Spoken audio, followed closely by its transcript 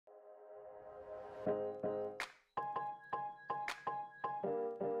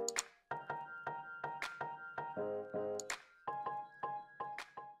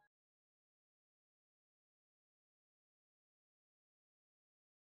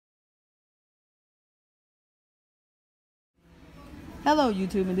Hello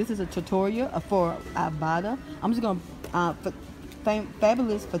YouTube, and this is a tutorial for Ibotta. I'm just going to,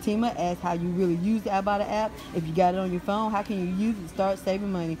 Fabulous Fatima asked how you really use the Ibotta app. If you got it on your phone, how can you use it to start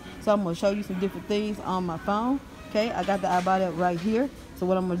saving money? So I'm going to show you some different things on my phone. Okay, I got the Ibotta app right here. So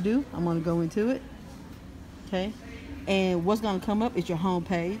what I'm going to do, I'm going to go into it. Okay, and what's going to come up is your home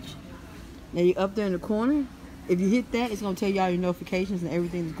page. Now you're up there in the corner. If you hit that, it's going to tell you all your notifications and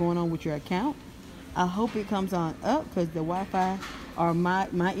everything that's going on with your account. I hope it comes on up because the Wi-Fi or my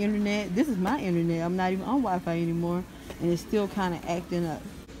internet, this is my internet. I'm not even on Wi-Fi anymore, and it's still kind of acting up.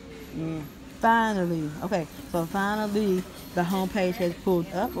 Yeah. Finally, okay, so finally the home page has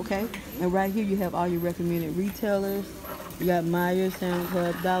pulled up, okay? And right here you have all your recommended retailers. You got Myers, Sam's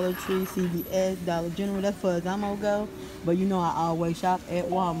Club, Dollar Tree, CVS, Dollar General. That's far as I'm gonna go, but you know I always shop at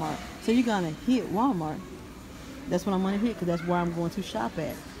Walmart. So you're gonna hit Walmart. That's what I'm gonna hit because that's where I'm going to shop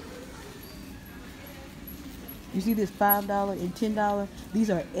at. You see this $5 and $10? These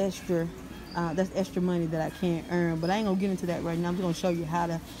are extra. That's extra money that I can't earn, but I ain't gonna get into that right now. I'm just gonna show you how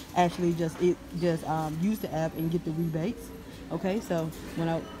to actually just use the app and get the rebates. Okay, so when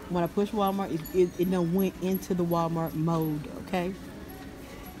I push Walmart, it done went into the Walmart mode. Okay,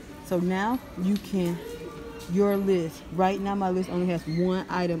 so now you can your list. Right now my list only has one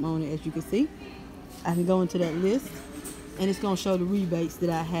item on it, as you can see. I can go into that list, and it's gonna show the rebates that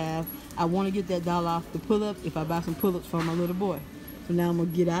I have. I want to get that $1 off the pull-ups if I buy some pull-ups for my little boy. So now I'm going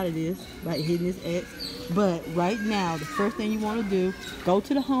to get out of this by hitting this X. But right now, the first thing you want to do, go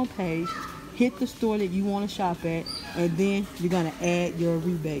to the home page, hit the store that you want to shop at, and then you're going to add your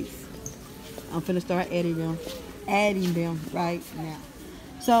rebates. I'm finna start adding them right now.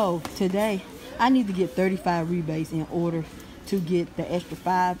 So today, I need to get 35 rebates in order to get the extra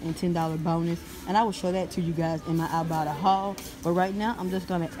 $5 and $10 bonus, and I will show that to you guys in my Ibotta haul. But right now I'm just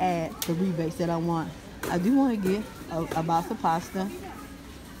going to add the rebates that I want. I do want to get a box of pasta.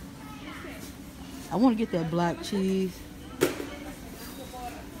 I want to get that black cheese,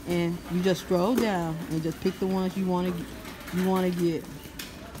 and you just scroll down and just pick the ones you want to get.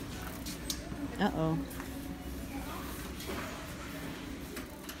 Uh-oh.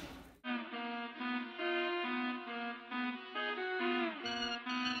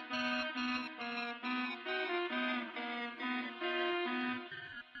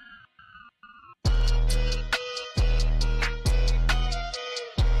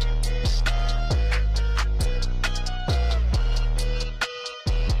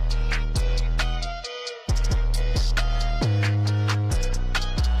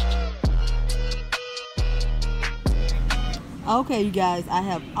 Okay, you guys, I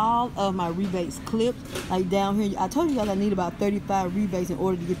have all of my rebates clipped. Like down here, I told you guys I need about 35 rebates in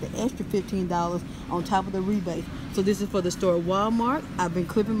order to get the extra $15 on top of the rebates. So this is for the store Walmart. I've been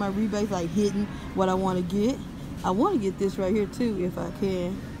clipping my rebates, like hitting what I want to get. I want to get this right here too, if I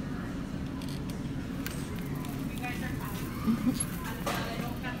can.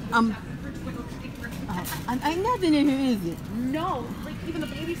 Ain't nothing in here, is it? No, like even the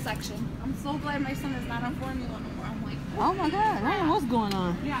baby section. I'm so glad my son is not on formula anymore. I'm like, oh my God, I don't know what's going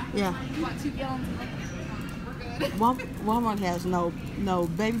on. Yeah. What, 2 gallons of milk? We're good. Walmart has no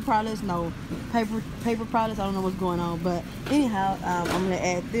baby products, no paper products. I don't know what's going on, but anyhow, I'm gonna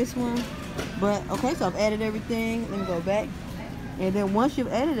add this one. But okay, so I've added everything. Let me go back, and then once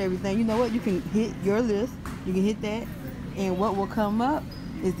you've added everything, you know what? You can hit your list. You can hit that, and what will come up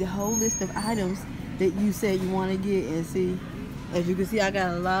is the whole list of items that you said you want to get. And see, as you can see, I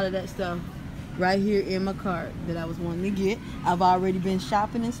got a lot of that stuff right here in my cart that I was wanting to get. I've already been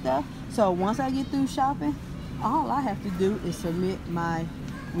shopping and stuff, so once I get through shopping, all I have to do is submit my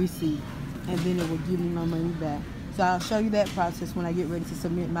receipt, and then it will give me my money back. So I'll show you that process when I get ready to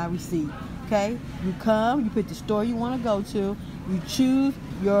submit my receipt. Okay, you come, you pick the store you want to go to, you choose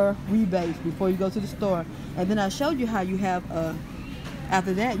your rebates before you go to the store, and then I showed you how you have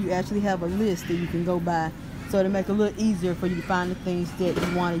after that you actually have a list that you can go by, so it'll make it a little easier for you to find the things that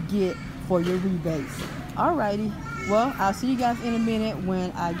you want to get for your rebates. Alrighty, well, I'll see you guys in a minute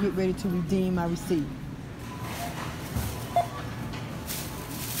when I get ready to redeem my receipt.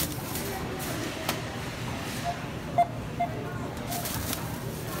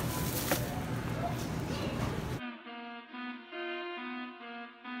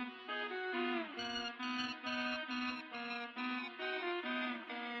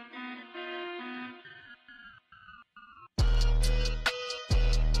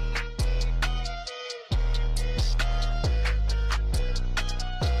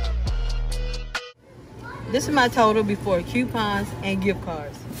 This is my total before coupons and gift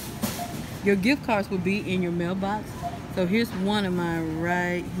cards. Your gift cards will be in your mailbox So here's one of mine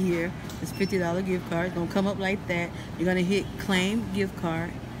right here. It's $50 gift card. It's gonna come up like that. You're gonna hit claim gift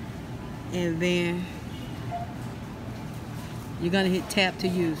card, and then you're gonna hit tap to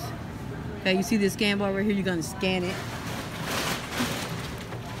use. Okay, you see this scan bar right here? You're gonna scan it.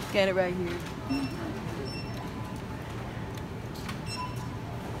 Scan it right here.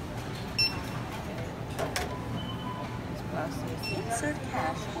 Insert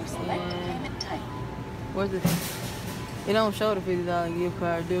cash or select payment type. Where's it? It don't show the $50 gift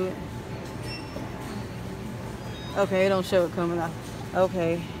card, do it? Okay, it don't show it coming out.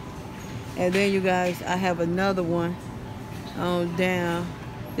 Okay. And then you guys, I have another one on down.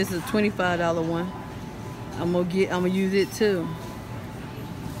 This is a $25 one. I'm gonna use it too.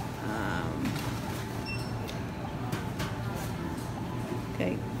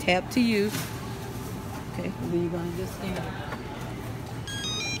 Okay, tap to use. Okay, and then you're gonna just scan it.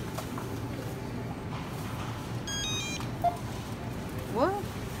 What?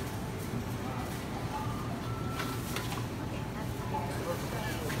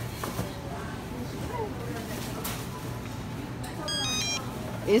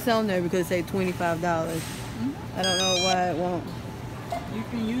 It's on there because it say $25. I don't know why it won't. You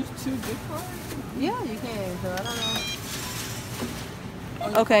can use 2 gift cards? Yeah, you can, so I don't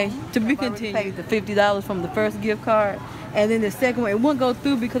know. Okay, to be continued. I paid the $50 from the first gift card, and then the second one, it wouldn't go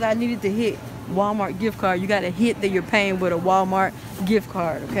through because I needed to hit Walmart gift card. You got to hit that you're paying with a Walmart gift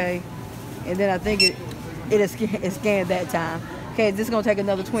card, okay? And then I think it scanned that time. Okay, this is going to take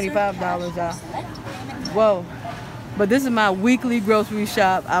another $25 out. Whoa. But this is my weekly grocery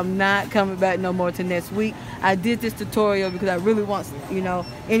shop. I'm not coming back no more till next week. I did this tutorial because I really want, you know,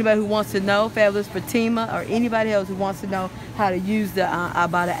 anybody who wants to know, Fabulous Fatima, or anybody else who wants to know how to use the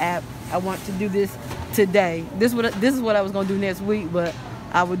Ibotta app. I want to do this today. This is what I was going to do next week, but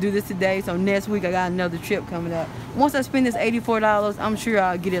I will do this today. So next week I got another trip coming up. Once I spend this $84, I'm sure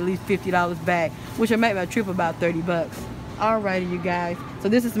I'll get at least $50 back, which will make my trip about 30 bucks. Alrighty, you guys. So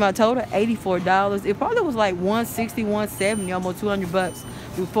this is my total, $84. It probably was like $160, $170, almost 200 bucks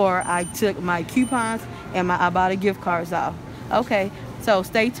before I took my coupons and my Ibotta gift cards off. Okay, so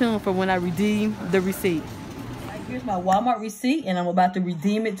stay tuned for when I redeem the receipt. Right, here's my Walmart receipt, and I'm about to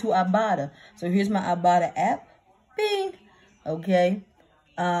redeem it to Ibotta. So here's my Ibotta app. Bing. Okay.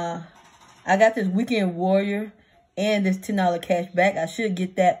 I got this Weekend Warrior and this $10 cash back. I should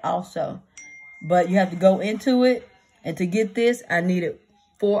get that also. But you have to go into it. And to get this, I needed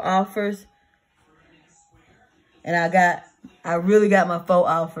 4 offers. And I really got my 4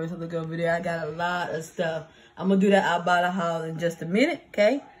 offers. Look over there. I got a lot of stuff. I'm going to do that Ibotta haul in just a minute,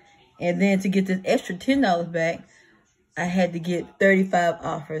 okay? And then to get this extra $10 back, I had to get 35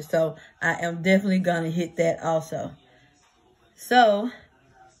 offers. So I am definitely going to hit that also. So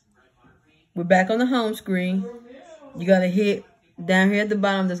we're back on the home screen. You're going to hit down here at the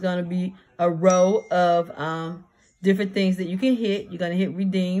bottom. There's going to be a row of different things that you can hit. You're going to hit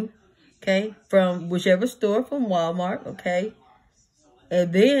redeem, okay, from whichever store, from Walmart, okay?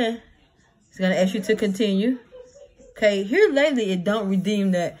 And then it's going to ask you to continue. Okay, here lately it don't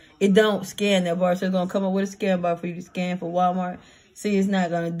redeem that. It don't scan that bar. So it's going to come up with a scan bar for you to scan for Walmart. See, it's not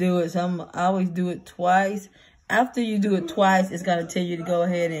going to do it. So I always do it twice. After you do it twice, it's going to tell you to go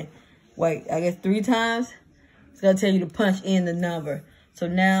ahead and wait, I guess 3 times. It's going to tell you to punch in the number. So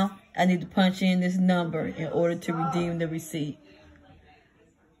now I need to punch in this number in order to redeem the receipt.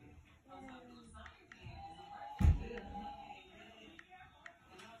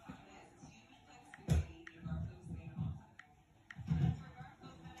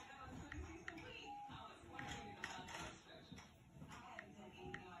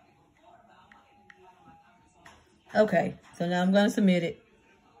 Okay, so now I'm going to submit it.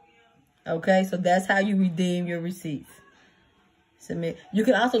 Okay, so that's how you redeem your receipts. Submit. You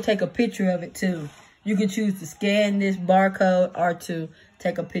can also take a picture of it too. You can choose to scan this barcode or to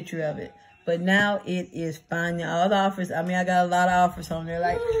take a picture of it. But now it is finding all the offers. I mean, I got a lot of offers on there.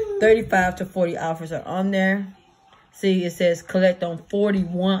 Like 35 to 40 offers are on there. See, it says collect on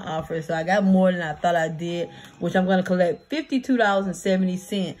 41 offers. So I got more than I thought I did, which I'm going to collect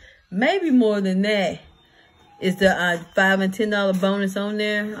 $52.70. Maybe more than that. Is the $5 and $10 bonus on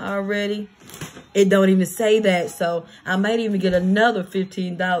there already? It don't even say that, so I might even get another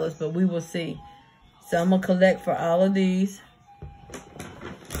 $15, but we will see. So I'm gonna collect for all of these.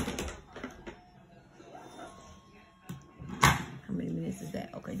 How many minutes is that?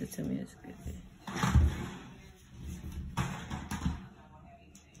 Okay, just 2 minutes.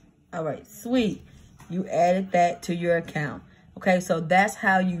 All right, sweet. You added that to your account. Okay, so that's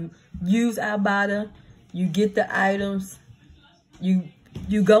how you use Ibotta. You get the items. You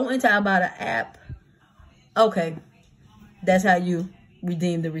go into Ibotta app. Okay. That's how you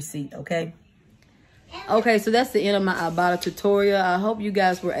redeem the receipt, okay? Okay, so that's the end of my Ibotta tutorial. I hope you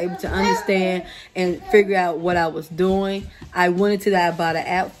guys were able to understand and figure out what I was doing. I went into the Ibotta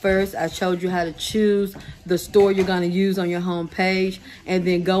app first. I showed you how to choose the store you're going to use on your home page, and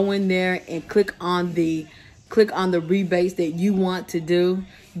then go in there and click on the rebates that you want to do.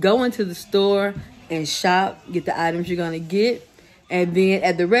 Go into the store and shop, get the items you're going to get. And then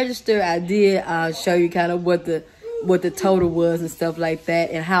at the register, I did show you kind of what the total was and stuff like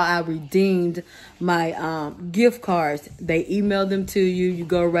that, and how I redeemed my gift cards. They emailed them to you. You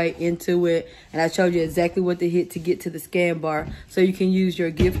go right into it, and I showed you exactly what to hit to get to the scan bar so you can use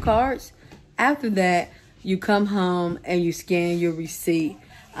your gift cards. After that, you come home and you scan your receipt,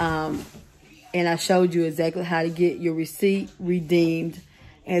 and I showed you exactly how to get your receipt redeemed,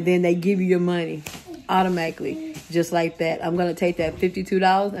 and then they give you your money automatically, just like that. I'm going to take that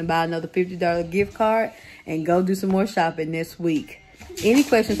 $52 and buy another $50 gift card and go do some more shopping this week. Any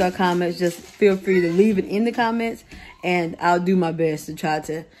questions or comments, just feel free to leave it in the comments, and I'll do my best to try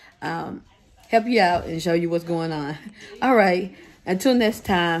to help you out and show you what's going on. All right, until next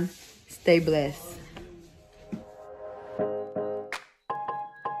time, stay blessed.